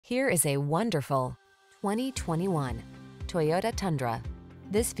Here is a wonderful 2021 Toyota Tundra.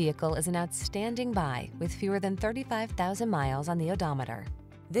 This vehicle is an outstanding buy with fewer than 35,000 miles on the odometer.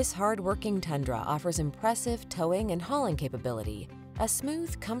 This hard-working Tundra offers impressive towing and hauling capability, a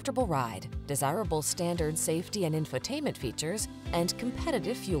smooth, comfortable ride, desirable standard safety and infotainment features, and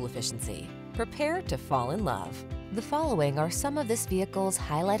competitive fuel efficiency. Prepare to fall in love. The following are some of this vehicle's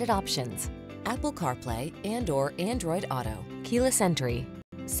highlighted options: Apple CarPlay and/or Android Auto, keyless entry,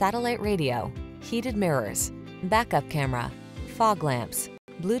 satellite radio, heated mirrors, backup camera, fog lamps,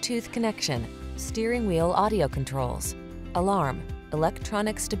 Bluetooth connection, steering wheel audio controls, alarm,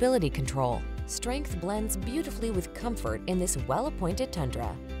 electronic stability control. Strength blends beautifully with comfort in this well-appointed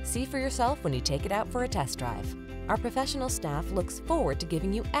Tundra. See for yourself when you take it out for a test drive. Our professional staff looks forward to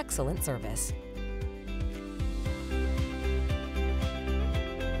giving you excellent service.